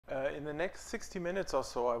In the next 60 minutes or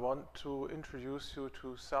so, I want to introduce you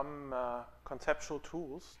to some conceptual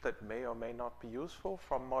tools that may or may not be useful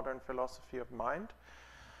from modern philosophy of mind.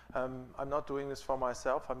 I'm not doing this for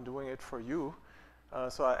myself, I'm doing it for you.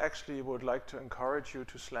 So I actually would like to encourage you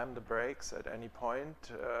to slam the brakes at any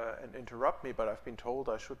point and interrupt me, but I've been told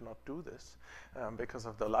I should not do this because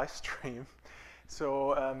of the live stream.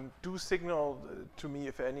 So do signal to me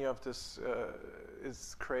if any of this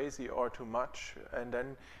is crazy or too much, and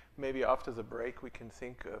then maybe after the break we can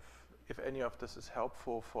think of if any of this is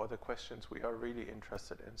helpful for the questions we are really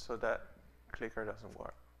interested in. So that clicker doesn't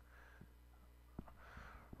work.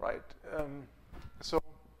 Right. So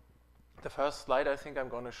the first slide I think I'm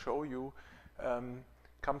going to show you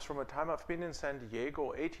comes from a time I've been in San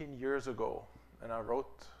Diego 18 years ago, and I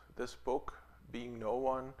wrote this book, Being No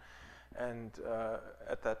One. And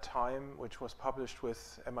at that time, which was published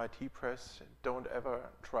with MIT Press, don't ever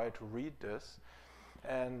try to read this.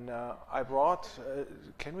 And I brought,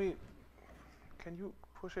 can you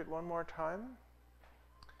push it one more time?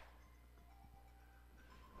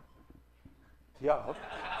 Yeah. Okay.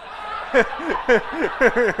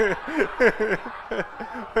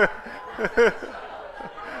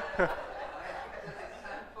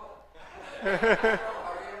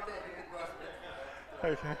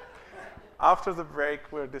 After the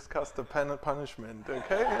break, we'll discuss the punishment,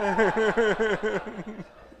 okay?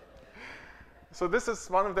 So this is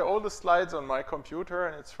one of the oldest slides on my computer,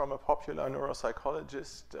 and it's from a popular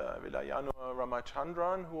neuropsychologist, Vilayanu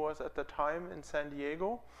Ramachandran, who was at the time in San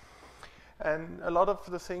Diego. And a lot of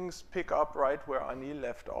the things pick up right where Anil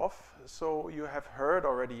left off. So you have heard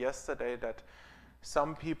already yesterday that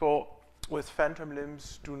some people with phantom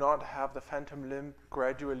limbs do not have the phantom limb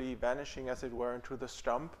gradually vanishing, as it were, into the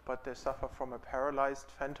stump, but they suffer from a paralyzed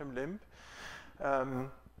phantom limb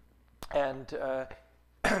and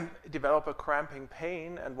develop a cramping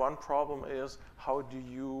pain. And one problem is, how do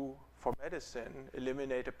you, for medicine,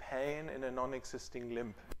 eliminate a pain in a non-existing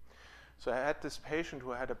limb? So I had this patient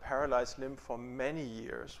who had a paralyzed limb for many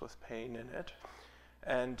years with pain in it.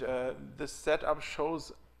 And this setup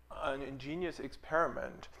shows an ingenious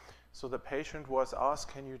experiment. So the patient was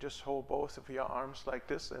asked, can you just hold both of your arms like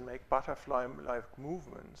this and make butterfly-like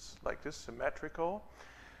movements, like this, symmetrical?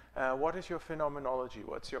 What is your phenomenology?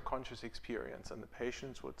 What's your conscious experience? And the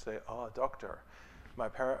patients would say, oh, doctor,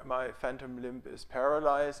 my phantom limb is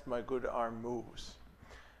paralyzed, my good arm moves.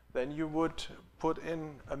 Then you would put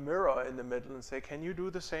in a mirror in the middle and say, can you do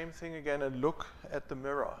the same thing again and look at the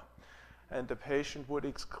mirror? And the patient would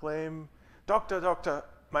exclaim, doctor, doctor,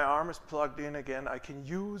 my arm is plugged in again. I can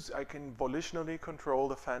volitionally control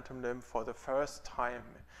the phantom limb for the first time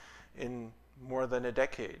in more than a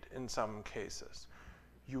decade in some cases.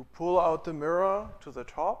 You pull out the mirror to the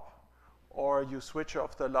top, or you switch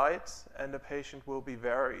off the lights, and the patient will be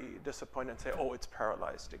very disappointed and say, oh, it's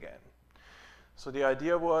paralyzed again. So the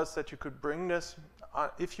idea was that you could bring this,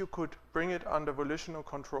 if you could bring it under volitional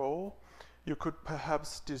control, you could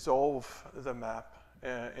perhaps dissolve the map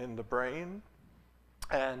in the brain.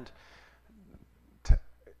 And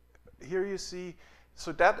here you see,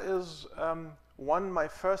 so that is my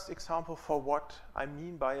first example for what I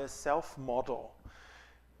mean by a self-model.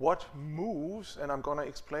 What moves, and I'm going to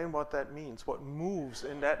explain what that means, what moves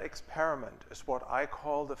in that experiment is what I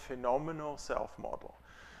call the phenomenal self-model.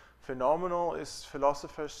 Phenomenal is,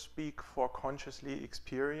 philosophers speak for consciously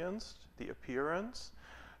experienced, the appearance,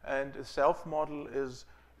 and a self-model is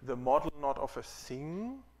the model not of a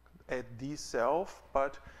thing, the self,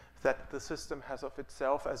 but that the system has of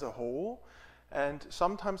itself as a whole. And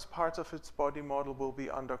sometimes parts of its body model will be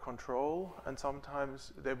under control, and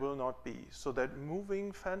sometimes they will not be. So that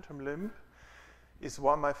moving phantom limb is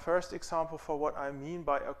my first example for what I mean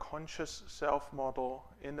by a conscious self-model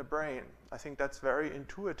in the brain. I think that's very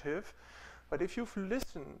intuitive. But if you've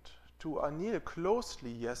listened to Anil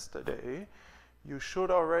closely yesterday, you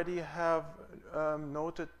should already have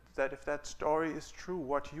noted that if that story is true,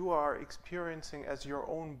 what you are experiencing as your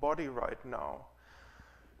own body right now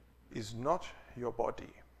is not your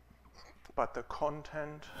body, but the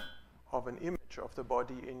content of an image of the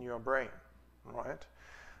body in your brain, right?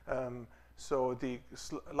 So the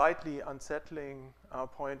slightly unsettling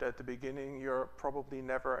point at the beginning, you're probably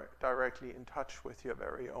never directly in touch with your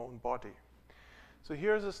very own body. So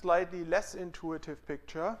here's a slightly less intuitive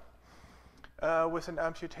picture with an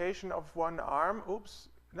amputation of one arm. Oops.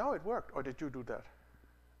 No, it worked. Or did you do that?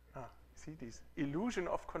 Ah, see these? Illusion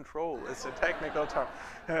of control is a technical term.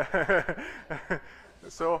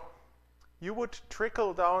 So you would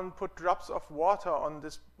trickle down, put drops of water on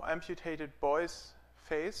this amputated boy's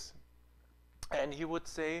face, and he would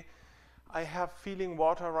say, I have feeling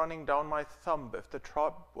water running down my thumb if the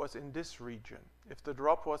drop was in this region. If the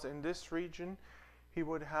drop was in this region, he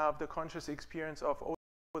would have the conscious experience of, oh,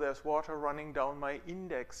 there's water running down my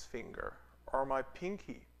index finger or my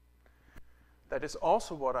pinky. That is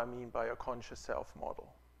also what I mean by a conscious self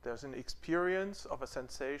model. There's an experience of a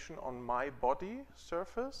sensation on my body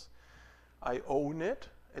surface. I own it.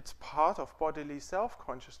 It's part of bodily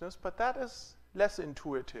self-consciousness, but that is less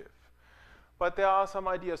intuitive. But there are some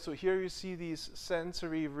ideas. So here you see these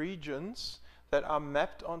sensory regions that are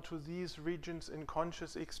mapped onto these regions in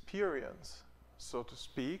conscious experience, so to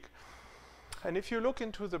speak. And if you look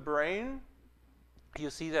into the brain, you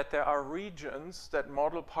see that there are regions that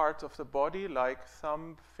model parts of the body like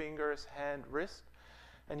thumb, fingers, hand, wrist.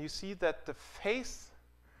 And you see that the face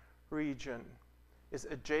region is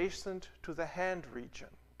adjacent to the hand region.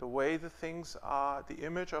 The way the things are, the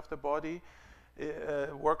image of the body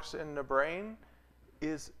works in the brain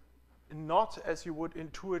is not as you would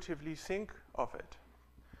intuitively think of it.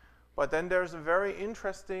 But then there's a very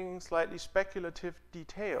interesting, slightly speculative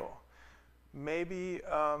detail. Maybe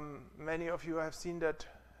many of you have seen that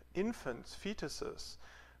infants, fetuses,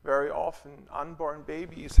 very often unborn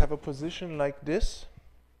babies have a position like this,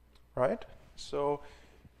 right? So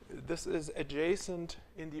this is adjacent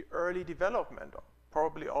in the early development,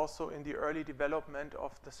 probably also in the early development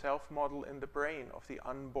of the self-model in the brain of the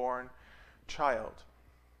unborn child.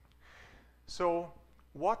 So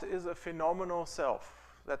what is a phenomenal self?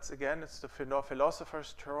 That's again, it's the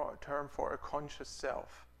philosopher's term for a conscious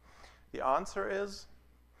self. The answer is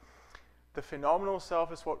the phenomenal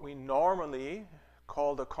self is what we normally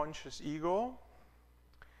call the conscious ego.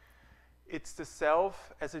 It's the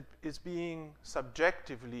self as it is being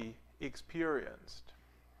subjectively experienced.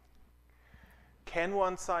 Can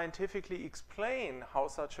one scientifically explain how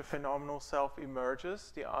such a phenomenal self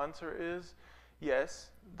emerges? The answer is yes,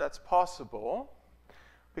 that's possible,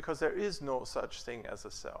 because there is no such thing as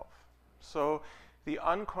a self. So the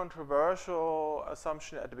uncontroversial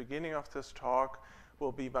assumption at the beginning of this talk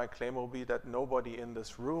will be, my claim will be that nobody in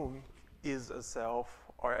this room is a self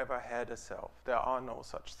or ever had a self. There are no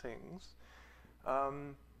such things.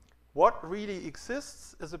 What really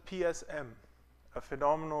exists is a PSM, a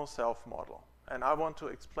phenomenal self model. And I want to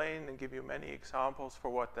explain and give you many examples for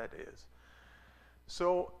what that is.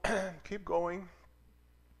 So keep going.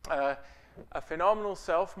 A phenomenal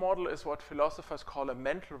self model is what philosophers call a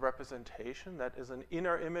mental representation. That is an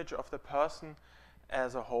inner image of the person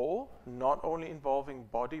as a whole, not only involving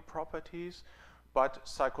body properties, but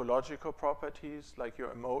psychological properties like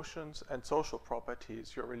your emotions and social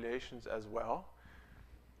properties, your relations as well.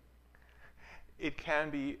 It can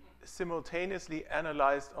be simultaneously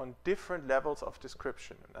analyzed on different levels of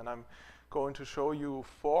description. And I'm going to show you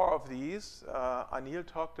 4 of these. Anil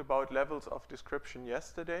talked about levels of description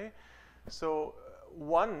yesterday. So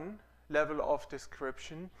one level of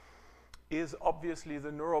description is obviously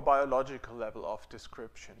the neurobiological level of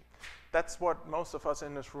description. That's what most of us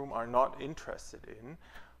in this room are not interested in,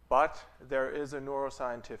 but there is a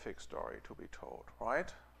neuroscientific story to be told,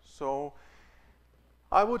 right? So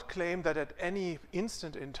I would claim that at any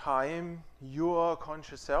instant in time, your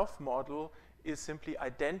conscious self model is simply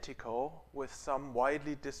identical with some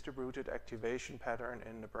widely distributed activation pattern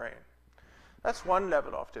in the brain. That's one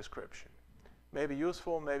level of description. Maybe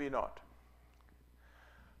useful, maybe not.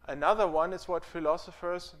 Another one is what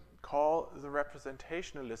philosophers call the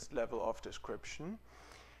representationalist level of description.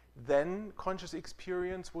 Then conscious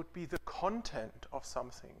experience would be the content of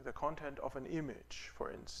something, the content of an image,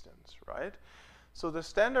 for instance, right? So the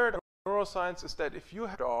standard of neuroscience is that if you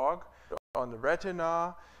have a dog on the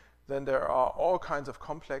retina, then there are all kinds of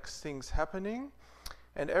complex things happening.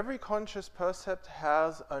 And every conscious percept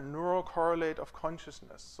has a neural correlate of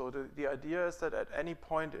consciousness. So the idea is that at any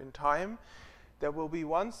point in time, there will be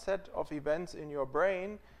one set of events in your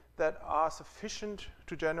brain that are sufficient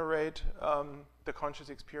to generate the conscious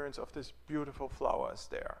experience of these beautiful flowers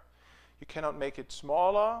there. You cannot make it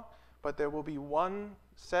smaller, but there will be one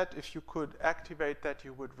set, if you could activate that,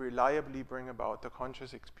 you would reliably bring about the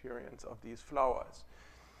conscious experience of these flowers.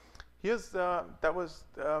 Here's that was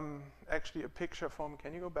actually a picture from,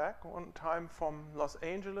 can you go back one time, from Los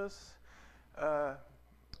Angeles,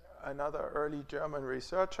 another early German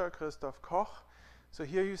researcher, Christoph Koch. So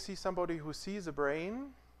here you see somebody who sees a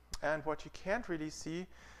brain, and what you can't really see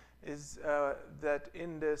is that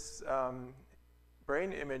in this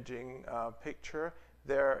brain imaging picture,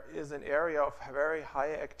 there is an area of very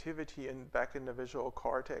high activity back in the visual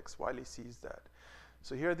cortex while he sees that.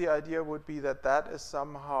 So here the idea would be that that is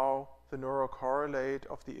somehow the neural correlate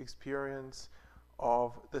of the experience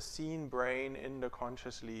of the seen brain in the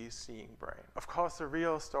consciously seeing brain. Of course, the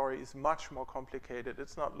real story is much more complicated.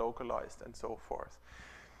 It's not localized and so forth.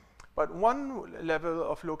 But one level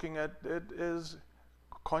of looking at it is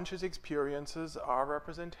conscious experiences are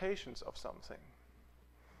representations of something.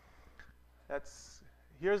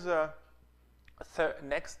 Here's a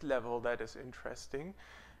next level that is interesting.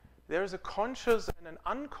 There's a conscious and an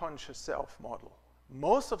unconscious self model.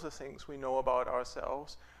 Most of the things we know about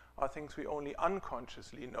ourselves are things we only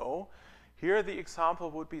unconsciously know. Here the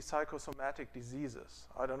example would be psychosomatic diseases.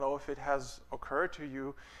 I don't know if it has occurred to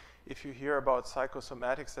you, if you hear about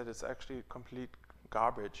psychosomatics, that it's actually complete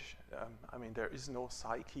garbage. I mean, there is no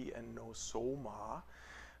psyche and no soma.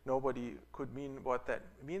 Nobody could mean what that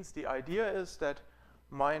means. The idea is that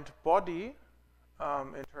mind-body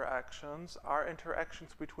interactions are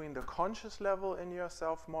interactions between the conscious level in your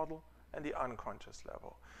self-model and the unconscious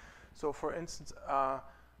level. So for instance,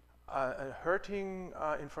 hurting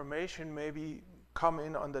information maybe come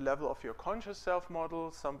in on the level of your conscious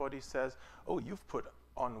self-model. Somebody says, oh, you've put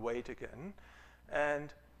on weight again.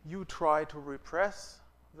 And you try to repress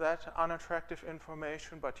that unattractive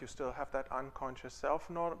information, but you still have that unconscious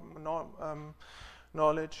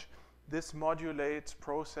self-knowledge. This modulates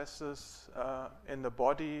processes in the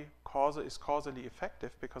body, is causally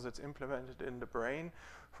effective because it's implemented in the brain.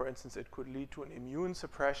 For instance, it could lead to an immune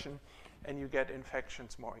suppression, and you get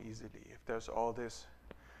infections more easily if there's all this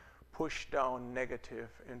push-down negative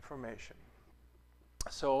information.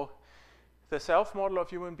 So the self-model of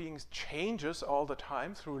human beings changes all the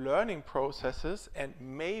time through learning processes, and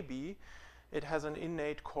maybe it has an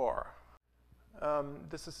innate core.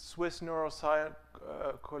 This is Swiss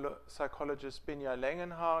neuropsychologist Binja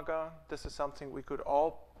Lengenhager. This is something we could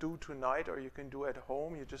all do tonight, or you can do at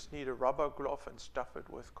home. You just need a rubber glove and stuff it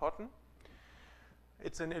with cotton.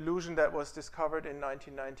 It's an illusion that was discovered in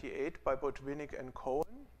 1998 by Botvinnik and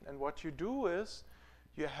Cohen. And what you do is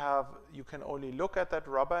you can only look at that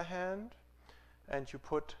rubber hand, and you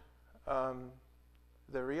put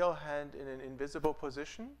the real hand in an invisible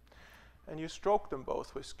position, and you stroke them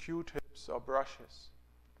both with Q-tips or brushes.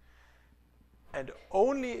 And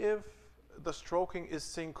only if the stroking is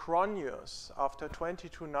synchronous after 20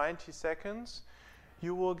 to 90 seconds,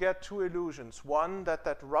 you will get two illusions. One,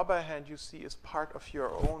 that rubber hand you see is part of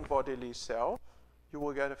your own bodily self. You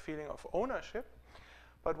will get a feeling of ownership.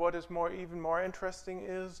 But what is even more interesting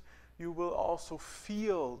is you will also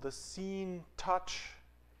feel the seen touch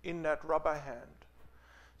in that rubber hand.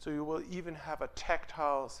 So you will even have a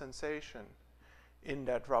tactile sensation in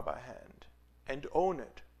that rubber hand and own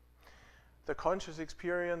it. The conscious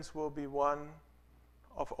experience will be one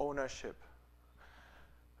of ownership.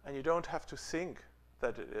 And you don't have to think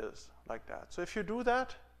that it is like that. So if you do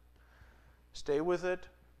that, stay with it.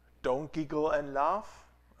 Don't giggle and laugh.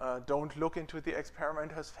 Don't look into the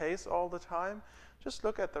experimiter's face all the time. Just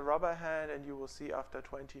look at the rubber hand, and you will see after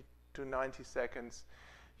 20 to 90 seconds,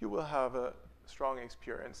 you will have a strong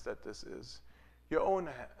experience that this is your own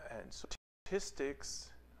hand. So statistics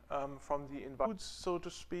from the environment, so to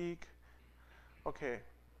speak. Okay.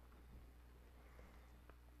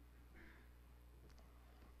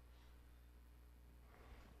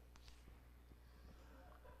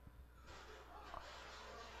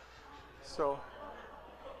 So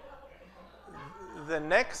the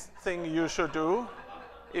next thing you should do,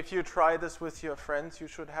 if you try this with your friends, you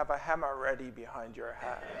should have a hammer ready behind your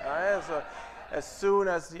hand. Right? So as soon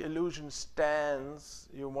as the illusion stands,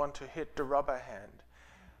 you want to hit the rubber hand.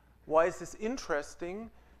 Why is this interesting?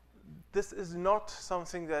 This is not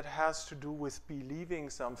something that has to do with believing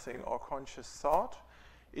something or conscious thought.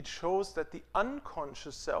 It shows that the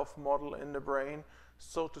unconscious self-model in the brain,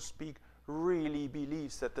 so to speak, really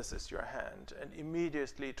believes that this is your hand and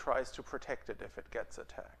immediately tries to protect it if it gets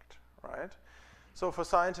attacked, right? So for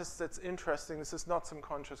scientists, that's interesting. This is not some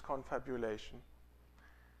conscious confabulation.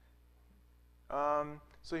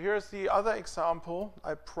 So here's the other example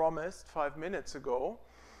I promised 5 minutes ago.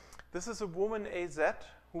 This is a woman, AZ,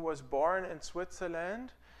 who was born in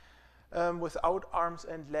Switzerland without arms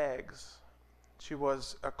and legs. She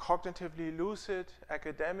was a cognitively lucid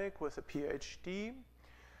academic with a PhD.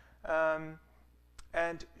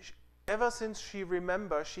 And ever since she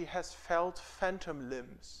remembers, she has felt phantom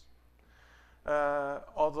limbs,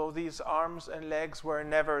 although these arms and legs were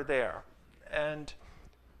never there. And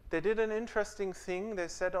they did an interesting thing. They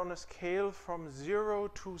said on a scale from 0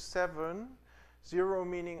 to 7, 0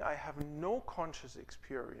 meaning I have no conscious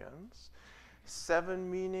experience,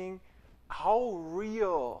 7 meaning how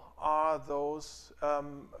real are those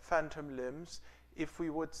phantom limbs if we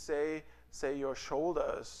would say your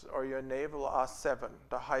shoulders or your navel are 7,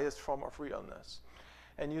 the highest form of realness.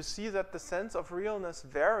 And you see that the sense of realness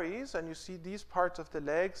varies, and you see these parts of the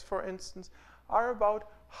legs, for instance, are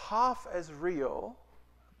about half as real,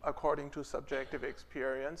 according to subjective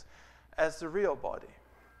experience, as the real body.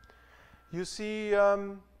 You see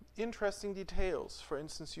interesting details. For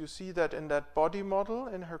instance, you see that in that body model,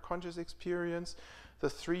 in her conscious experience, the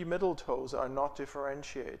 3 middle toes are not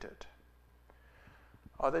differentiated.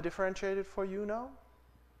 Are they differentiated for you now?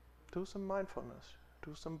 Do some mindfulness.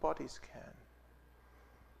 Do some body scan.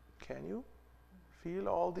 Can you feel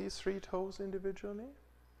all these 3 toes individually?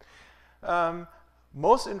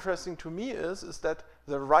 Most interesting to me is that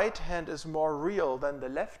the right hand is more real than the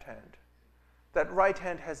left hand. That right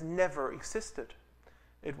hand has never existed.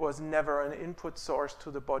 It was never an input source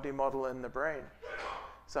to the body model in the brain.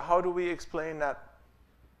 So how do we explain that?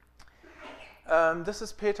 This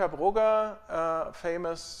is Peter Brugger, a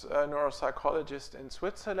famous neuropsychologist in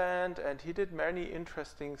Switzerland, and he did many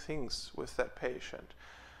interesting things with that patient.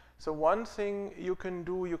 So one thing you can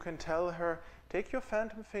do, you can tell her, take your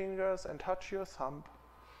phantom fingers and touch your thumb,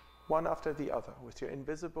 one after the other, with your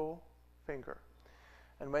invisible finger.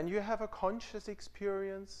 And when you have a conscious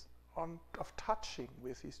experience of touching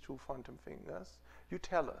with these 2 phantom fingers, you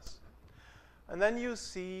tell us. And then you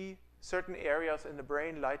see certain areas in the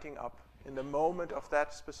brain lighting up in the moment of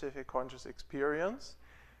that specific conscious experience.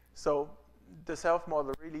 So the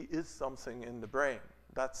self-model really is something in the brain.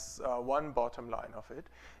 That's one bottom line of it.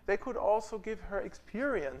 They could also give her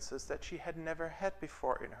experiences that she had never had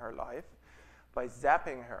before in her life by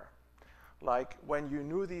zapping her. Like when you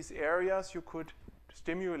knew these areas, you could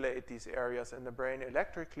stimulate these areas in the brain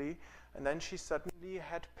electrically, and then she suddenly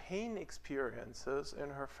had pain experiences in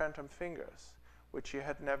her phantom fingers, which she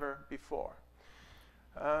had never before.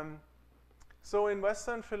 So in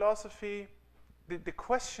Western philosophy, the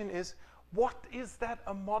question is, what is that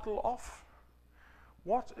a model of?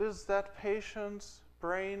 What is that patient's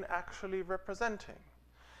brain actually representing?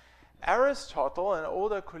 Aristotle, an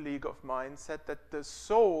older colleague of mine, said that the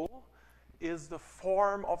soul is the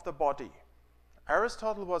form of the body.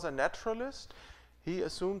 Aristotle was a naturalist. He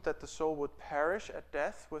assumed that the soul would perish at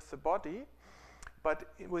death with the body.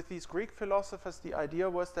 But with these Greek philosophers, the idea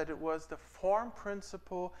was that it was the form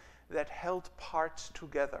principle that held parts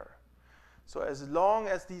together. So as long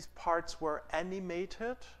as these parts were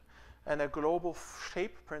animated and a global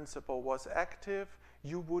shape principle was active,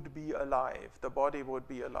 you would be alive. The body would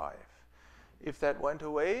be alive. If that went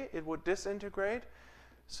away, it would disintegrate.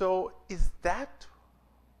 So is that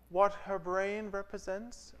what her brain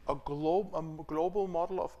represents? A global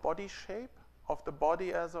model of body shape, of the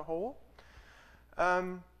body as a whole?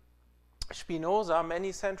 Spinoza,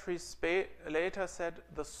 many centuries later, said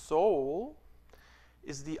the soul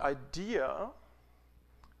is the idea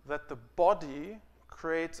that the body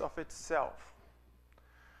creates of itself.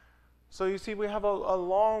 So you see, we have a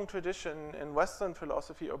long tradition in Western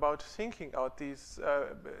philosophy about thinking out these,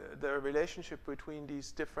 the relationship between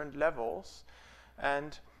these different levels,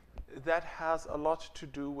 and that has a lot to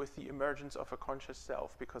do with the emergence of a conscious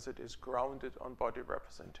self, because it is grounded on body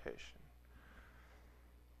representation.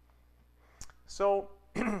 So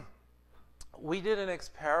we did an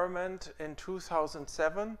experiment in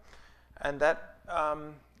 2007, and that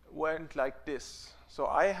went like this. So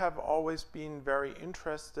I have always been very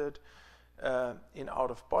interested in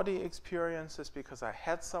out-of-body experiences because I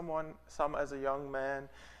had some as a young man,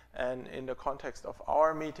 and in the context of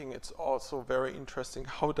our meeting, it's also very interesting,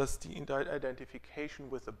 how does the identification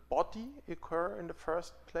with the body occur in the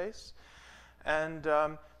first place? And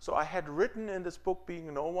so I had written in this book,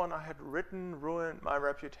 Being No One, I had ruined my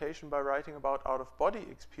reputation by writing about out-of-body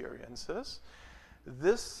experiences.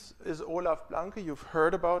 This is Olaf Blanke. You've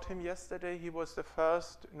heard about him yesterday. He was the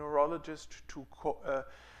first neurologist to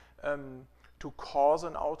cause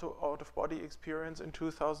an out-of-body experience in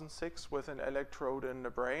 2006 with an electrode in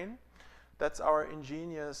the brain. That's our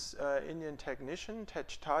ingenious Indian technician,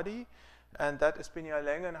 Tej Tadi, and that is Binja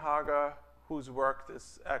Lengenhager, whose work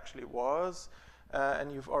this actually was,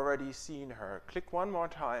 and you've already seen her. Click one more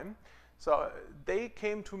time. So they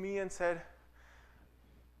came to me and said,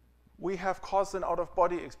 we have caused an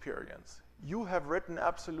out-of-body experience. You have written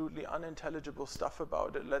absolutely unintelligible stuff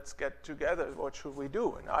about it. Let's get together. What should we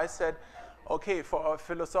do? And I said, okay, for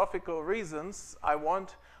philosophical reasons, I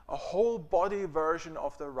want a whole body version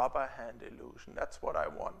of the rubber hand illusion. That's what I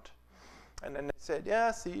want. And then they said, yeah,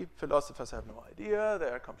 see, philosophers have no idea. They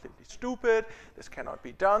are completely stupid. This cannot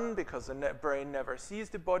be done because the brain never sees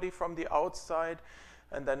the body from the outside.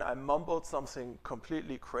 And then I mumbled something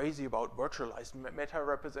completely crazy about virtualized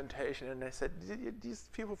meta-representation. And they said, these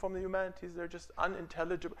people from the humanities, they're just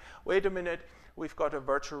unintelligible. Wait a minute, we've got a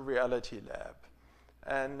virtual reality lab.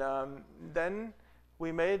 And then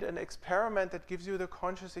we made an experiment that gives you the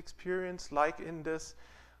conscious experience like in this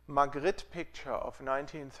Magritte picture of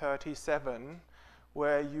 1937,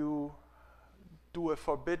 where you do a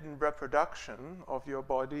forbidden reproduction of your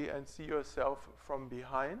body and see yourself from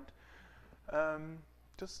behind.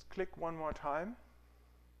 Just click one more time.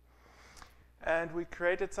 And we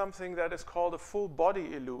created something that is called a full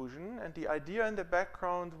body illusion. And the idea in the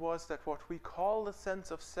background was that what we call the sense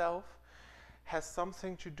of self has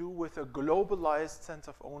something to do with a globalized sense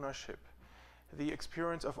of ownership, the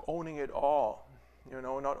experience of owning it all. You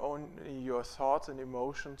know, not only your thoughts and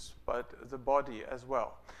emotions, but the body as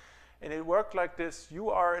well. And it worked like this.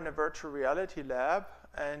 You are in a virtual reality lab,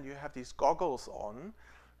 and you have these goggles on,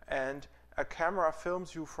 and a camera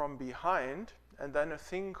films you from behind, and then a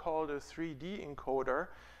thing called a 3D encoder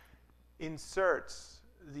inserts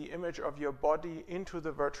the image of your body into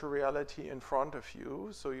the virtual reality in front of you,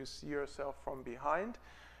 so you see yourself from behind.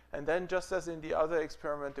 And then, just as in the other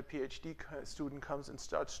experiment, the PhD student comes and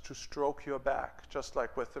starts to stroke your back, just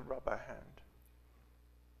like with the rubber hand.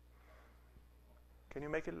 Can you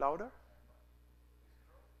make it louder?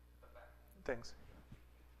 Thanks.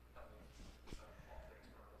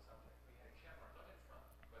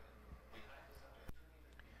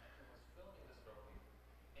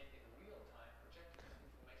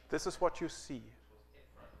 This is what you see.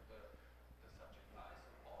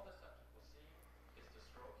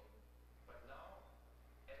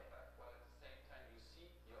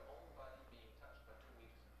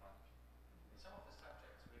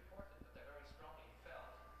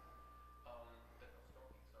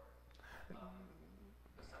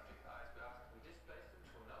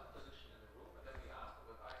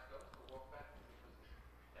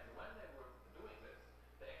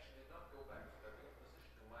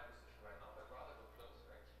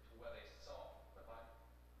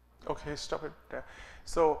 Okay, stop it there.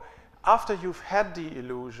 So after you've had the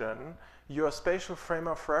illusion, your spatial frame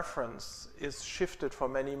of reference is shifted for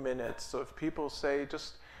many minutes. So if people say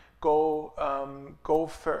just go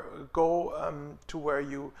to where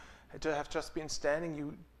you have just been standing,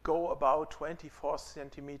 you go about 24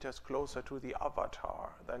 centimeters closer to the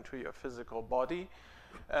avatar than to your physical body.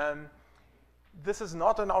 This is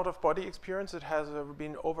not an out-of-body experience. It has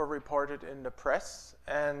been over-reported in the press,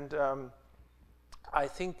 and I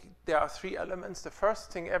think there are three elements. The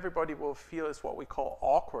first thing everybody will feel is what we call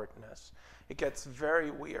awkwardness. It gets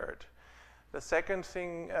very weird. The second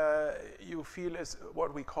thing you feel is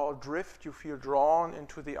what we call drift. You feel drawn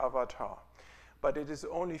into the avatar. But it is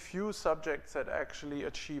only few subjects that actually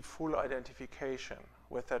achieve full identification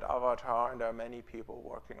with that avatar, and there are many people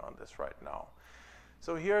working on this right now.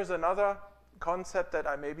 So here's another concept that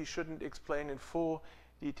I maybe shouldn't explain in full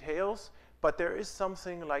details, but there is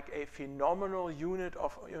something like a phenomenal unit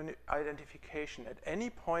of identification. At any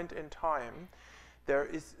point in time, there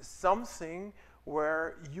is something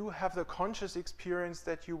where you have the conscious experience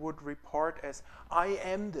that you would report as, I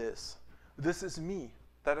am this. This is me.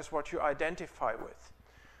 That is what you identify with.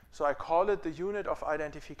 So I call it the unit of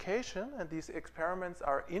identification, and these experiments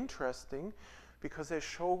are interesting because they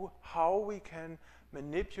show how we can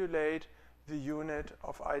manipulate the unit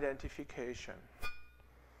of identification.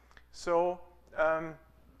 So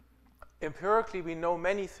empirically, we know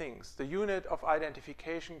many things. The unit of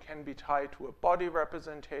identification can be tied to a body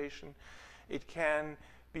representation. It can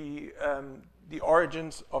be the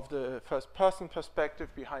origins of the first-person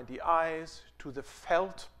perspective behind the eyes, to the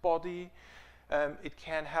felt body. It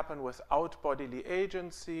can happen without bodily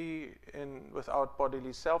agency, without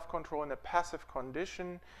bodily self-control in a passive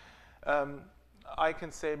condition. I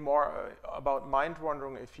can say more about mind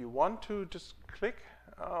wandering if you want to. Just click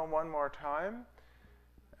one more time.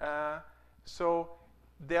 So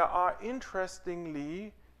there are,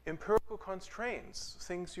 interestingly, empirical constraints,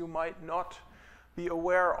 things you might not be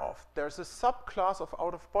aware of. There's a subclass of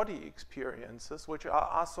out-of-body experiences which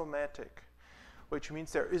are asomatic, which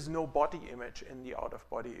means there is no body image in the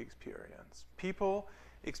out-of-body experience. People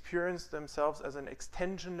experience themselves as an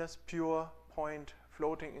extensionless, pure point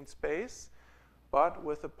floating in space, but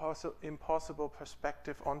with an impossible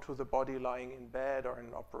perspective onto the body lying in bed or in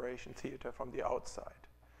an operation theater from the outside.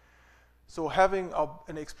 So having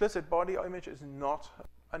an explicit body image is not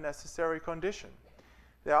a necessary condition.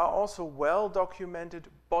 There are also well-documented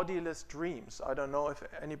bodiless dreams. I don't know if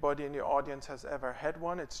anybody in the audience has ever had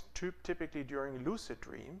one. It's typically during lucid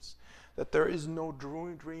dreams, that there is no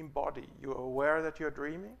dream body. You are aware that you're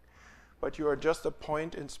dreaming, but you are just a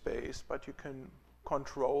point in space, but you can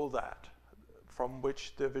control that, from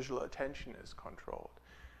which the visual attention is controlled.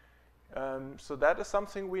 So that is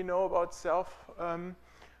something we know about selfhood.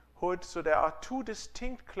 So there are two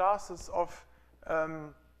distinct classes of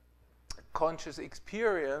conscious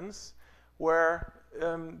experience where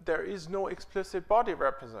there is no explicit body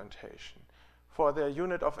representation. For the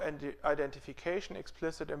unit of identification,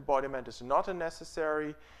 explicit embodiment is not a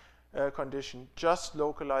necessary condition. Just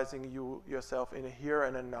localizing yourself in a here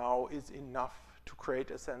and a now is enough to create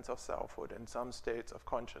a sense of selfhood in some states of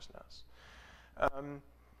consciousness.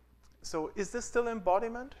 So is this still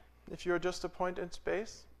embodiment if you're just a point in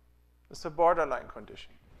space? It's a borderline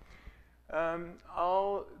condition.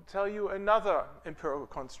 I'll tell you another empirical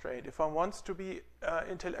constraint. If one wants to be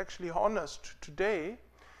intellectually honest today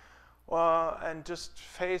and just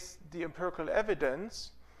face the empirical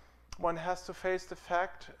evidence, one has to face the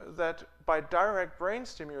fact that by direct brain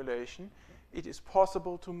stimulation, it is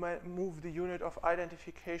possible to move the unit of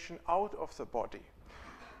identification out of the body.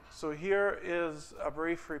 So here is a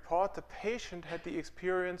brief report. The patient had the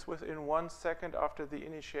experience within 1 second after the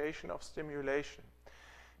initiation of stimulation.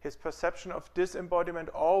 His perception of disembodiment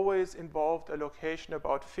always involved a location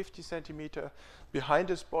about 50 centimeters behind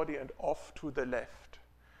his body and off to the left.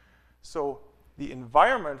 So the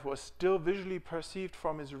environment was still visually perceived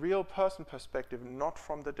from his real person perspective, not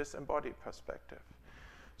from the disembodied perspective.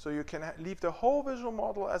 So you can leave the whole visual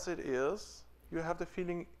model as it is. You have the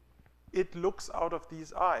feeling it looks out of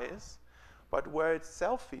these eyes, but where it's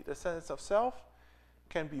selfie, the sense of self,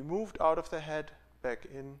 can be moved out of the head, back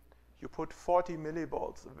in. You put 40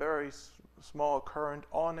 millivolts, a very small current,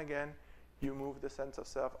 on again. You move the sense of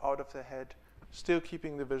self out of the head, still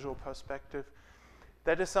keeping the visual perspective.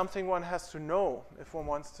 That is something one has to know if one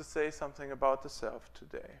wants to say something about the self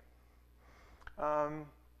today.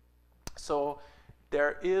 So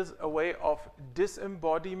there is a way of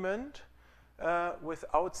disembodiment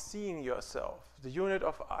without seeing yourself. The unit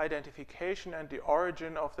of identification and the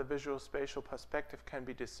origin of the visual spatial perspective can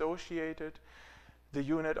be dissociated. The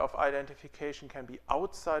unit of identification can be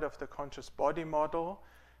outside of the conscious body model,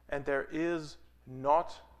 and there is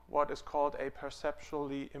not what is called a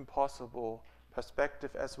perceptually impossible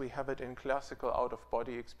perspective as we have it in classical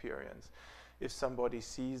out-of-body experience. If somebody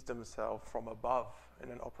sees themselves from above in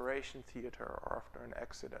an operation theater or after an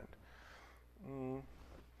accident.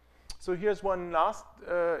 So here's one last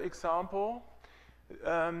example.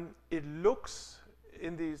 It looks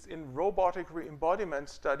in robotic re-embodiment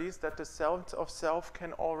studies that the sense of self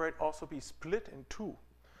can already also be split in two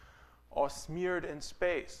or smeared in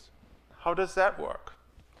space. How does that work?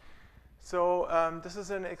 So this is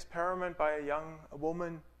an experiment by a young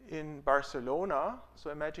woman in Barcelona. So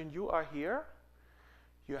imagine you are here.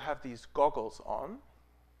 You have these goggles on.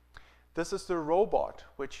 This is the robot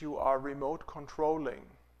which you are remote controlling,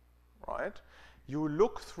 right? You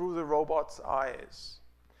look through the robot's eyes.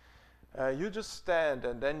 You just stand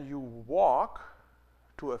and then you walk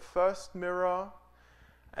to a first mirror,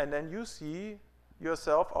 and then you see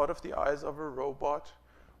yourself out of the eyes of a robot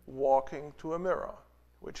walking to a mirror,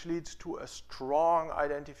 which leads to a strong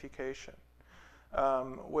identification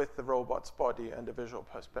with the robot's body and the visual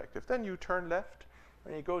perspective. Then you turn left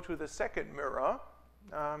and you go to the second mirror.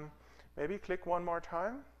 Maybe click one more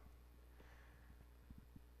time.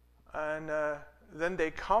 And then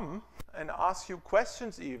they come and ask you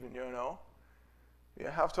questions even, you know. You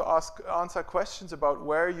have to answer questions about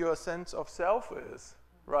where your sense of self is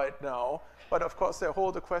right now. But of course, they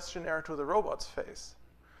hold the questionnaire to the robot's face.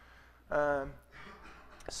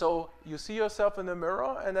 So you see yourself in the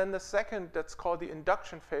mirror, and then the second, that's called the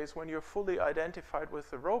induction phase, when you're fully identified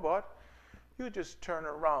with the robot, you just turn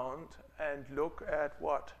around and look at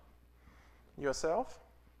what? Yourself,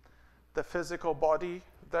 the physical body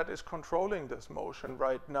that is controlling this motion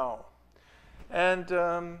right now. And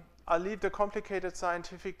I'll leave the complicated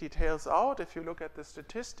scientific details out. If you look at the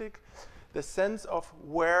statistic, the sense of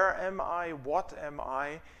where am I, what am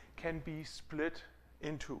I, can be split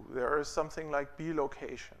into. There is something like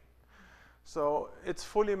bilocation. So it's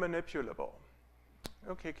fully manipulable.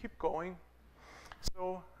 Okay, keep going.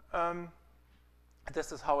 So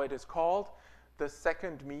this is how it is called. The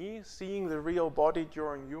second me, seeing the real body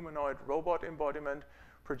during humanoid robot embodiment,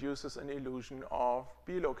 produces an illusion of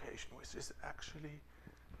bilocation, which is actually,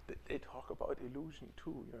 they talk about illusion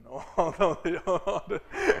too, you know, although they don't.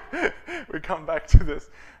 We come back to this.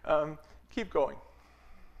 Keep going.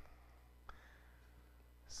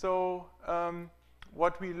 So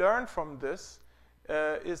what we learn from this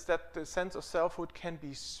is that the sense of selfhood can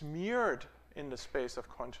be smeared in the space of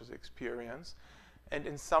conscious experience, and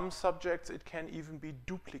in some subjects it can even be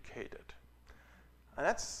duplicated. And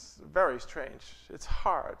that's very strange. It's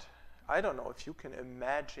hard. I don't know if you can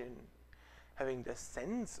imagine having the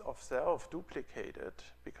sense of self duplicated,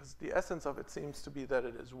 because the essence of it seems to be that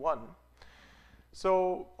it is one.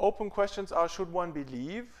 So open questions are, should one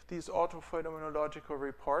believe these autophenomenological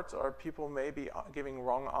reports, or people may be giving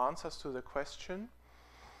wrong answers to the question?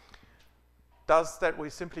 Does that we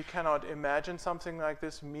simply cannot imagine something like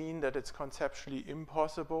this mean that it's conceptually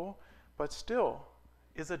impossible? But still,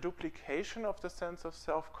 is a duplication of the sense of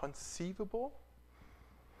self conceivable?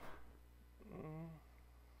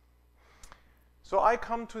 So I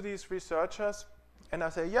come to these researchers and I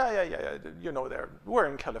say, yeah, you know, we're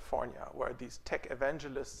in California where these tech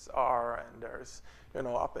evangelists are, and there's, you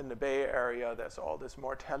know, up in the Bay Area, there's all this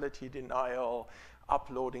mortality denial,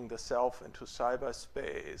 uploading the self into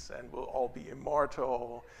cyberspace, and we'll all be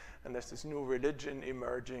immortal, and there's this new religion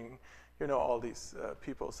emerging, you know, all these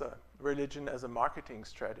people's religion as a marketing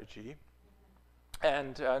strategy.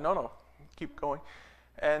 And no, keep going.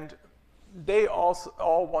 And they also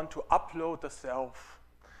all want to upload the self.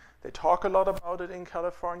 They talk a lot about it in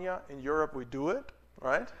California. In Europe, we do it,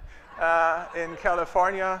 right? In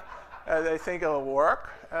California, they think it'll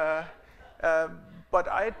work. But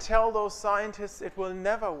I tell those scientists it will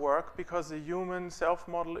never work because the human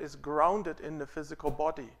self-model is grounded in the physical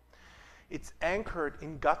body. It's anchored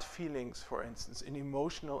in gut feelings, for instance, in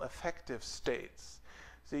emotional affective states.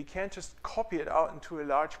 So you can't just copy it out into a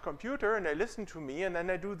large computer and they listen to me and then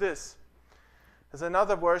they do this. There's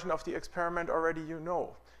another version of the experiment already you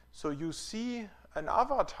know. So you see an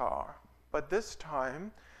avatar, but this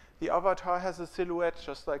time the avatar has a silhouette,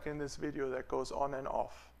 just like in this video, that goes on and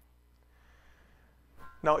off.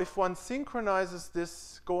 Now, if one synchronizes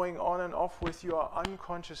this going on and off with your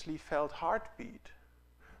unconsciously felt heartbeat,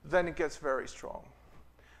 then it gets very strong.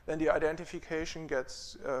 Then the identification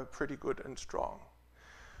gets pretty good and strong.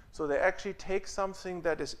 So they actually take something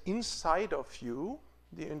that is inside of you,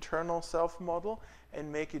 the internal self-model,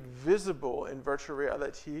 and make it visible in virtual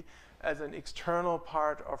reality as an external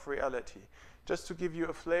part of reality. Just to give you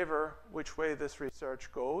a flavor which way this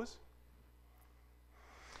research goes.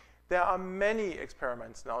 There are many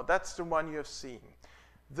experiments now. That's the one you have seen.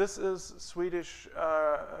 This is Swedish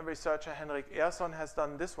researcher Henrik Ersson has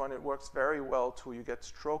done this one. It works very well too. You get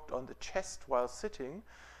stroked on the chest while sitting,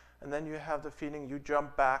 and then you have the feeling you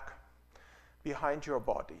jump back behind your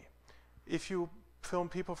body. If you film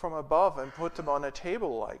people from above and put them on a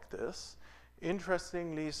table like this,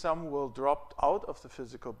 interestingly, some will drop out of the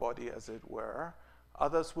physical body, as it were.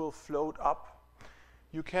 Others will float up.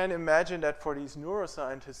 You can imagine that for these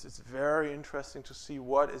neuroscientists, it's very interesting to see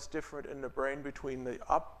what is different in the brain between the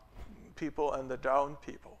up people and the down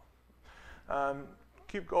people.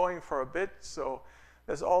 Keep going for a bit. So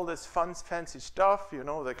there's all this fun, fancy stuff. You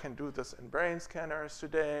know, they can do this in brain scanners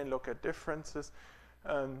today and look at differences.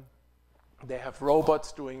 They have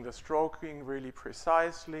robots doing the stroking really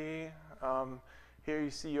precisely. Here you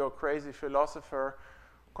see your crazy philosopher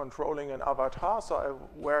controlling an avatar. So I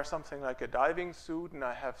wear something like a diving suit and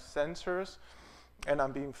I have sensors and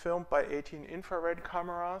I'm being filmed by 18 infrared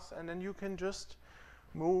cameras, and then you can just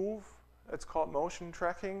move, it's called motion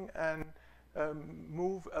tracking, and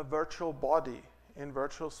move a virtual body in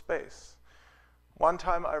virtual space. One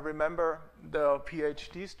time I remember the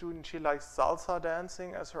PhD student, she likes salsa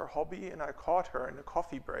dancing as her hobby, and I caught her in a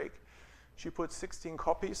coffee break. She put 16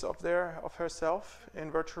 copies up there of herself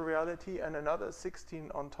in virtual reality and another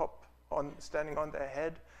 16 on top, standing on their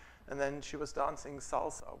head, and then she was dancing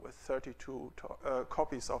salsa with 32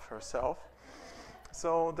 copies of herself.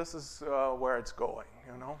 So this is where it's going,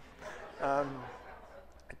 you know.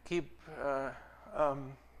 Keep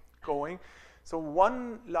going. So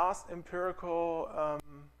one last empirical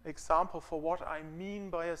example for what I mean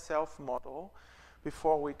by a self-model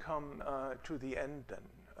before we come to the end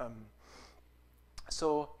then.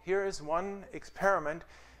 So here is one experiment.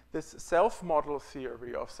 This self-model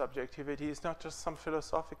theory of subjectivity is not just some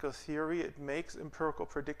philosophical theory, it makes empirical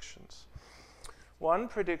predictions. One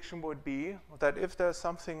prediction would be that if there's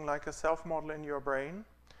something like a self-model in your brain,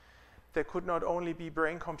 there could not only be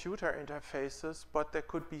brain-computer interfaces, but there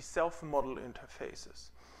could be self-model interfaces.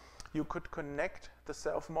 You could connect the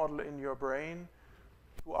self-model in your brain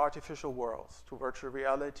to artificial worlds, to virtual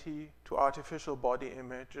reality, to artificial body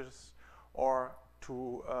images, or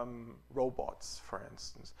to robots, for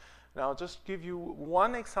instance. Now, I'll just give you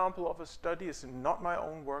one example of a study. It's not my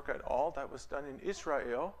own work at all. That was done in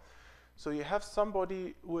Israel. So you have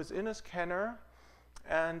somebody who is in a scanner,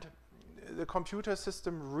 and the computer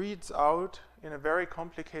system reads out in a very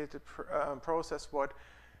complicated process what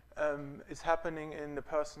is happening in the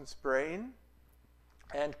person's brain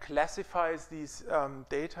and classifies these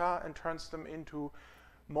data and turns them into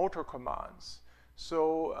motor commands.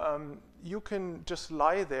 So you can just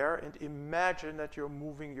lie there and imagine that you're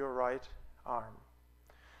moving your right arm.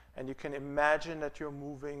 And you can imagine that you're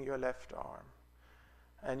moving your left arm.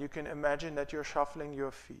 And you can imagine that you're shuffling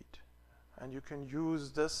your feet. And you can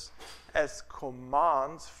use this as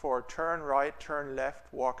commands for turn right, turn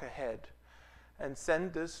left, walk ahead. And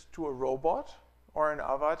send this to a robot or an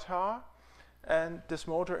avatar, and this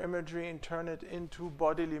motor imagery and turn it into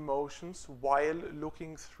bodily motions while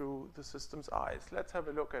looking through the system's eyes. Let's have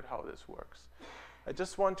a look at how this works. I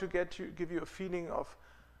just want to give you a feeling of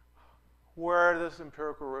where this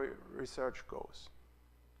empirical research goes.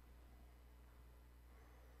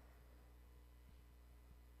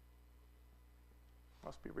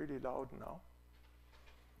 Must be really loud now.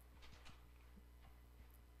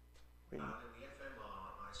 In the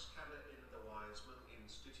fMRI scanner in the Weizmann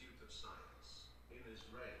Institute of Science in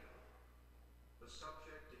Israel, the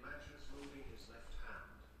subject imagines moving his left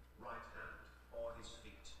hand, right hand, or his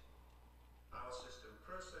feet. Our system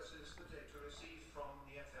processes the data received from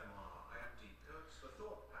the fMRI and decodes the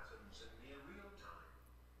thought patterns in near real time.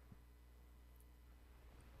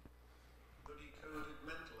 The decoded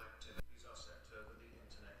mental activities are sent over the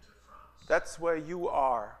Internet to France. That's where you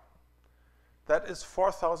are. That is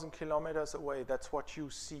 4,000 kilometers away. That's what you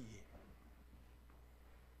see.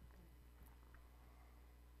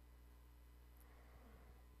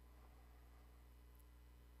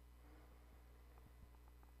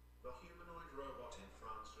 The humanoid robot in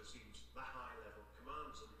France receives the high-level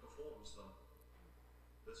commands and performs them.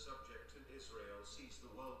 The subject in Israel sees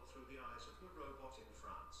the world through the eyes of the robot in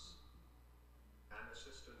France. An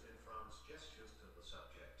assistant in France gestures to the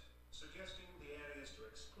subject, suggesting the areas to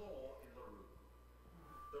explore in the room.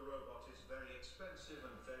 The robot is very expensive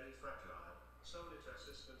and very fragile, so its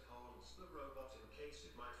assistant holds the robot in case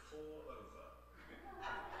it might fall over.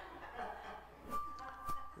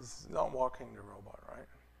 This is not walking the robot, right?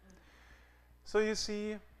 So you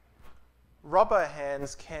see, rubber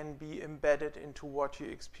hands can be embedded into what you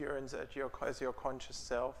experience as your conscious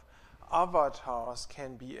self. Avatars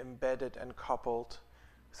can be embedded and coupled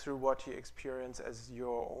through what you experience as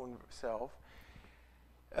your own self.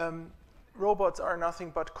 Robots are nothing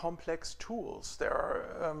but complex tools. There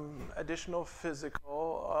are additional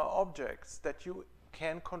physical objects that you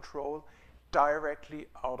can control directly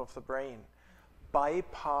out of the brain,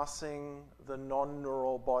 bypassing the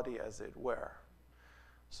non-neural body, as it were.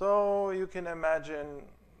 So you can imagine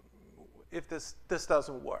if this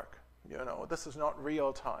doesn't work. You know, this is not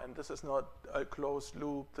real time. This is not a closed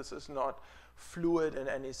loop. This is not fluid in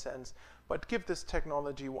any sense. But give this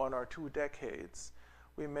technology 1 or 2 decades,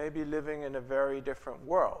 we may be living in a very different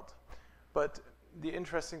world. But the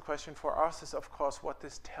interesting question for us is, of course, what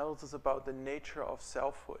this tells us about the nature of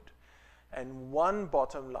selfhood. And one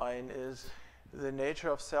bottom line is the nature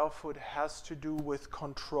of selfhood has to do with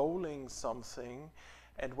controlling something.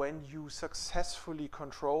 And when you successfully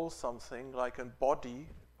control something, like a body,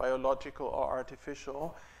 biological or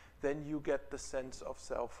artificial, then you get the sense of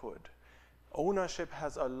selfhood. Ownership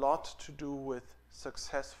has a lot to do with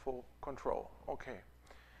successful control. Okay.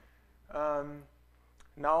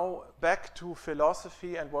 Now back to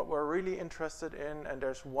philosophy and what we're really interested in, and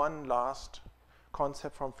there's one last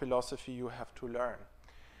concept from philosophy you have to learn.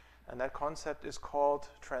 And that concept is called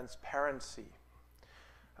transparency.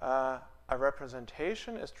 A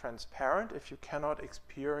representation is transparent if you cannot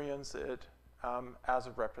experience it as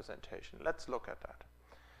a representation. Let's look at that.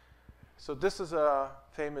 So this is a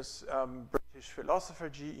famous British philosopher,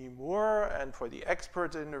 G.E. Moore, and for the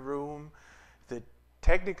experts in the room, the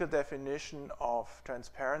technical definition of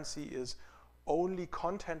transparency is only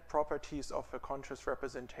content properties of a conscious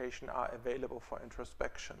representation are available for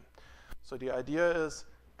introspection. So the idea is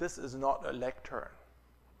this is not a lectern.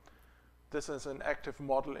 This is an active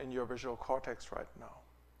model in your visual cortex right now.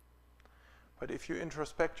 But if you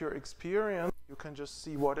introspect your experience, you can just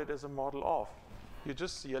see what it is a model of. You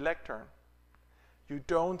just see a lectern. You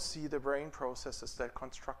don't see the brain processes that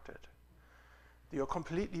construct it. You're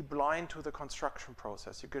completely blind to the construction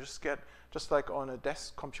process. You can just get, just like on a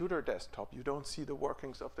computer desktop, you don't see the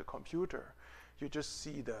workings of the computer. You just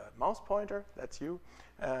see the mouse pointer, that's you,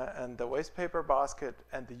 and the waste paper basket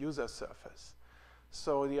and the user surface.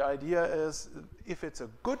 So the idea is, if it's a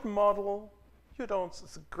good model,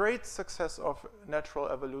 it's a great success of natural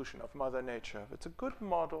evolution of Mother Nature. If it's a good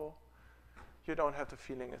model, you don't have the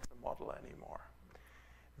feeling it's a model anymore.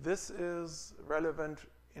 This is relevant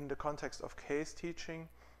in the context of case teaching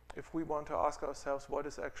if we want to ask ourselves what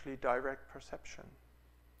is actually direct perception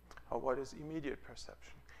or what is immediate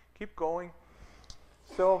perception. Keep going.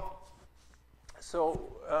 So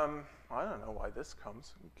I don't know why this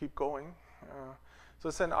comes. Keep going. So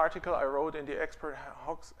it's an article I wrote in the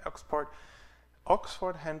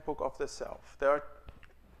Oxford Handbook of the Self. There are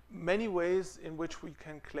many ways in which we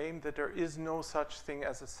can claim that there is no such thing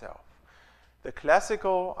as a self. The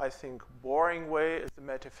classical, I think, boring way is the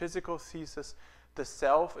metaphysical thesis: the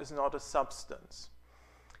self is not a substance.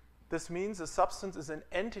 This means a substance is an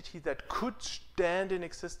entity that could stand in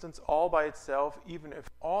existence all by itself, even if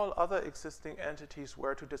all other existing entities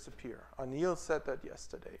were to disappear. Anil said that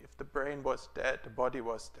yesterday. If the brain was dead, the body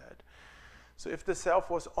was dead. So if the self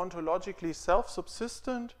was ontologically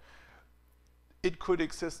self-subsistent, it could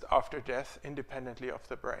exist after death independently of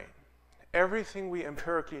the brain. Everything we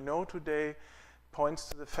empirically know today points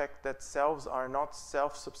to the fact that selves are not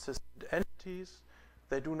self-subsistent entities.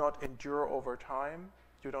 They do not endure over time.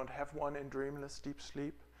 You don't have one in dreamless deep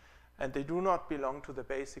sleep. And they do not belong to the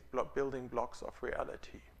basic building blocks of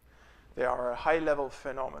reality. They are a high-level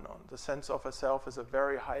phenomenon. The sense of a self is a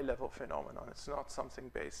very high-level phenomenon. It's not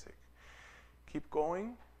something basic. Keep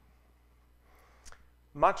going.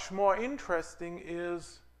 Much more interesting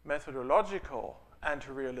is methodological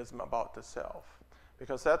anti-realism about the self,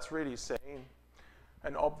 because that's really sane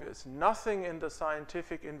and obvious. Nothing in the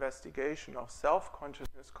scientific investigation of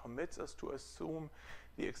self-consciousness commits us to assume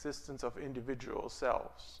the existence of individual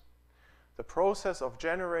selves. The process of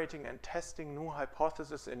generating and testing new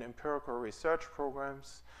hypotheses in empirical research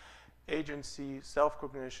programs, agency,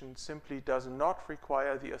 self-cognition, simply does not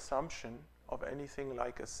require the assumption of anything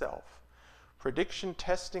like a self. Prediction,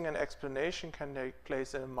 testing, and explanation can take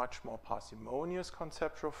place in a much more parsimonious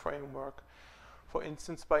conceptual framework, for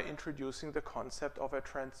instance, by introducing the concept of a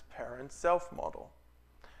transparent self-model.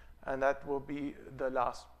 And that will be the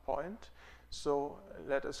last point. So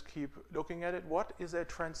let us keep looking at it. What is a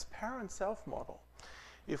transparent self-model?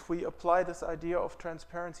 If we apply this idea of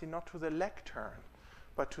transparency not to the lectern,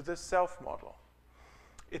 but to this self-model,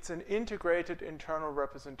 it's an integrated internal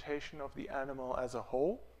representation of the animal as a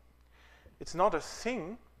whole. It's not a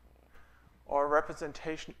thing or a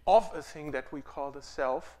representation of a thing that we call the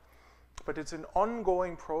self, but it's an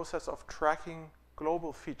ongoing process of tracking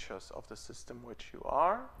global features of the system which you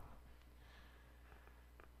are.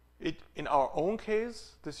 In our own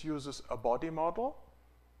case, this uses a body model.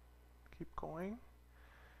 Keep going.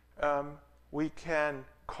 We can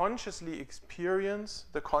consciously experience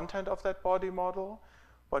the content of that body model,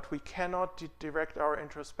 but we cannot direct our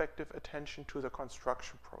introspective attention to the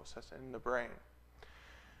construction process in the brain.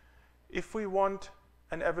 If we want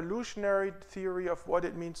an evolutionary theory of what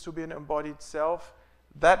it means to be an embodied self,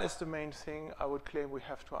 that is the main thing I would claim we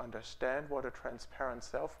have to understand, what a transparent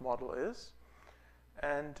self model is.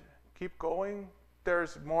 And keep going.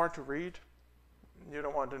 There's more to read. You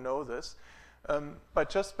don't want to know this. But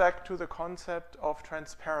just back to the concept of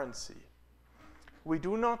transparency. We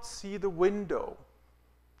do not see the window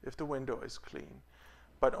if the window is clean,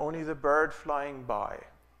 but only the bird flying by.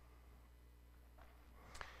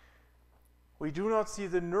 We do not see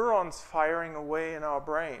the neurons firing away in our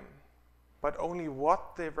brain, but only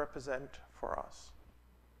what they represent for us.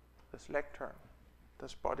 This lectern,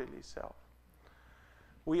 this bodily self.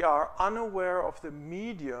 We are unaware of the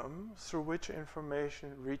medium through which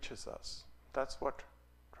information reaches us. That's what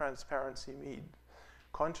transparency means.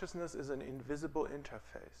 Consciousness is an invisible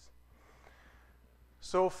interface.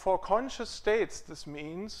 So for conscious states, this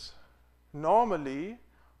means normally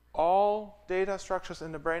all data structures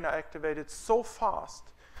in the brain are activated so fast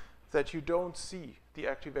that you don't see the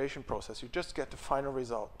activation process. You just get the final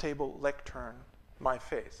result: table, lectern, my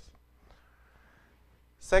face.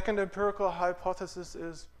 Second empirical hypothesis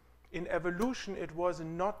is, in evolution, it was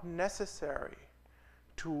not necessary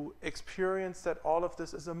to experience that all of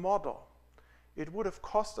this is a model. It would have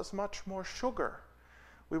cost us much more sugar.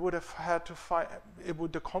 We would have had to find,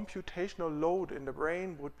 the computational load in the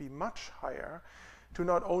brain would be much higher to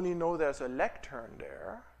not only know there's a lectern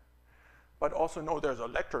there, but also know there's a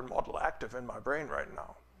lectern model active in my brain right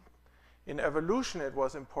now. In evolution, it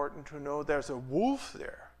was important to know there's a wolf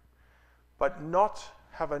there, but not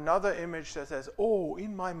have another image that says, oh,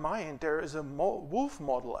 in my mind, there is a wolf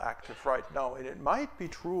model active right now, and it might be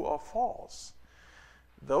true or false.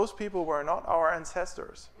 Those people were not our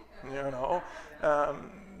ancestors, you know.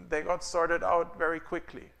 They got sorted out very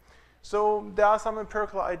quickly. So there are some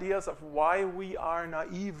empirical ideas of why we are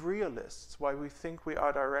naive realists, why we think we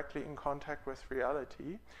are directly in contact with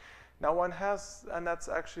reality. Now one has, and that's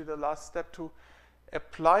actually the last step, to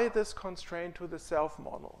apply this constraint to the self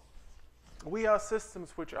model. We are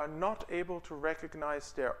systems which are not able to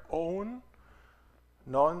recognize their own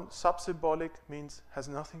non-subsymbolic, means has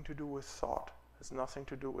nothing to do with thought, has nothing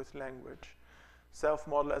to do with language.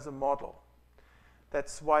 Self-model as a model.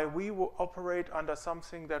 That's why we will operate under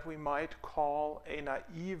something that we might call a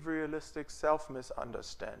naive realistic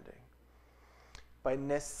self-misunderstanding. By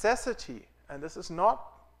necessity, and this is not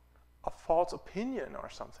a false opinion or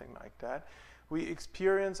something like that, we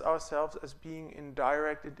experience ourselves as being in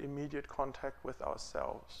direct and immediate contact with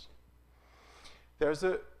ourselves. There's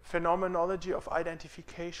a phenomenology of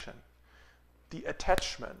identification, the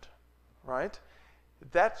attachment, right?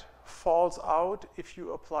 That falls out if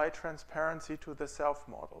you apply transparency to the self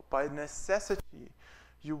model. By necessity,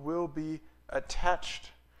 you will be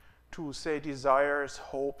attached to, say, desires,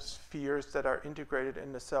 hopes, fears that are integrated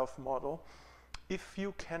in the self model if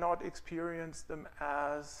you cannot experience them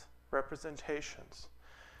as representations.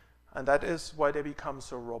 And that is why they become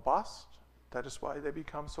so robust. That is why they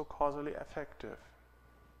become so causally effective.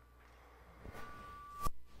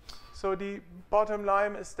 So the bottom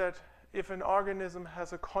line is that if an organism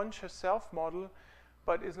has a conscious self-model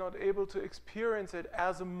but is not able to experience it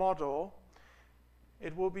as a model,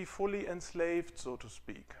 it will be fully enslaved, so to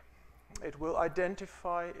speak. It will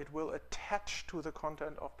identify, it will attach to the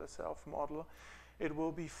content of the self-model. It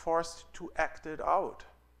will be forced to act it out.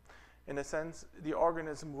 In a sense, the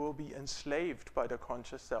organism will be enslaved by the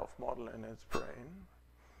conscious self-model in its brain.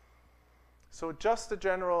 So just a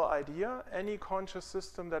general idea, any conscious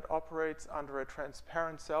system that operates under a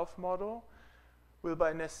transparent self-model will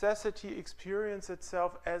by necessity experience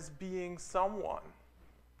itself as being someone.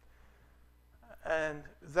 And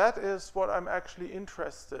that is what I'm actually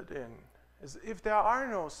interested in, is if there are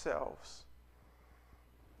no selves,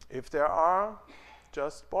 if there are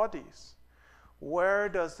just bodies, where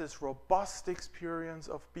does this robust experience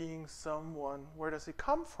of being someone, where does it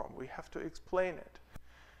come from? We have to explain it.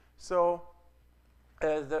 So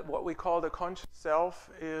what we call the conscious self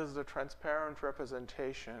is the transparent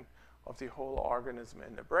representation of the whole organism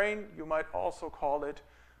in the brain. You might also call it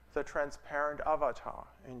the transparent avatar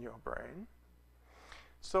in your brain.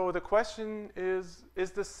 So the question is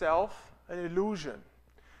the self an illusion?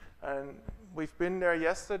 And we've been there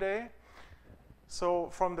yesterday. So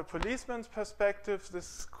from the policeman's perspective,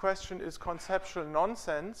 this question is conceptual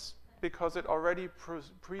nonsense because it already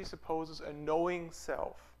presupposes a knowing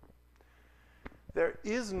self. There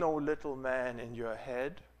is no little man in your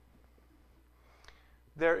head.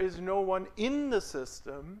 There is no one in the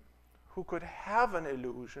system who could have an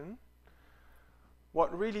illusion.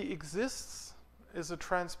 What really exists is a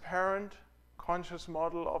transparent, conscious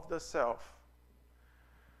model of the self.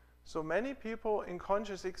 So many people in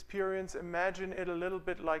conscious experience imagine it a little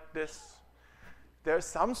bit like this. There's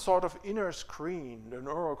some sort of inner screen, the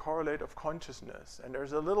neurocorrelate of consciousness, and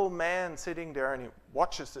there's a little man sitting there and he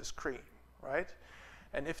watches the screen, right?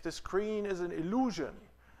 And if the screen is an illusion,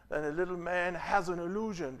 then the little man has an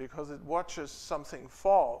illusion because it watches something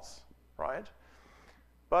false, right?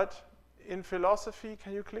 But in philosophy,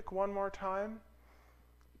 can you click one more time?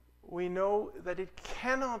 We know that it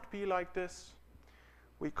cannot be like this.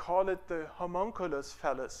 We call it the homunculus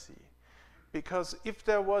fallacy. Because if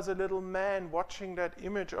there was a little man watching that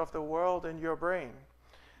image of the world in your brain,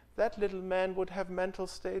 that little man would have mental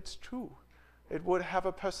states too. It would have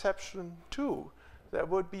a perception too. There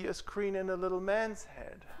would be a screen in a little man's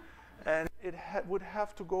head. And it would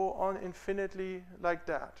have to go on infinitely like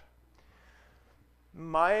that.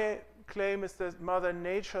 My claim is that Mother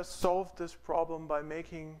Nature solved this problem by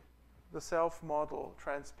making the self-model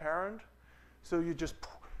transparent. So you just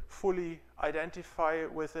fully identify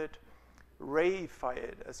it with it, reify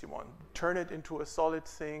it as you want. Turn it into a solid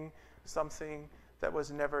thing, something that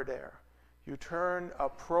was never there. You turn a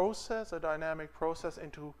process, a dynamic process,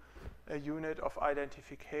 into a unit of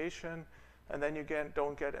identification, and then you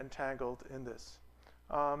don't get entangled in this.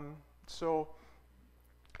 So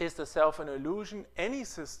is the self an illusion? Any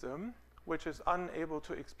system which is unable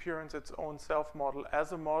to experience its own self-model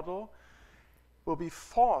as a model will be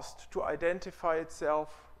forced to identify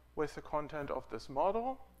itself with the content of this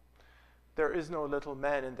model. There is no little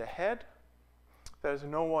man in the head. There's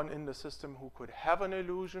no one in the system who could have an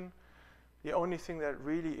illusion. The only thing that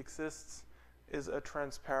really exists is a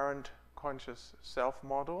transparent, conscious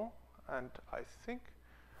self-model. And I think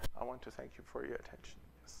I want to thank you for your attention.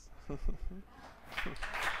 Yes.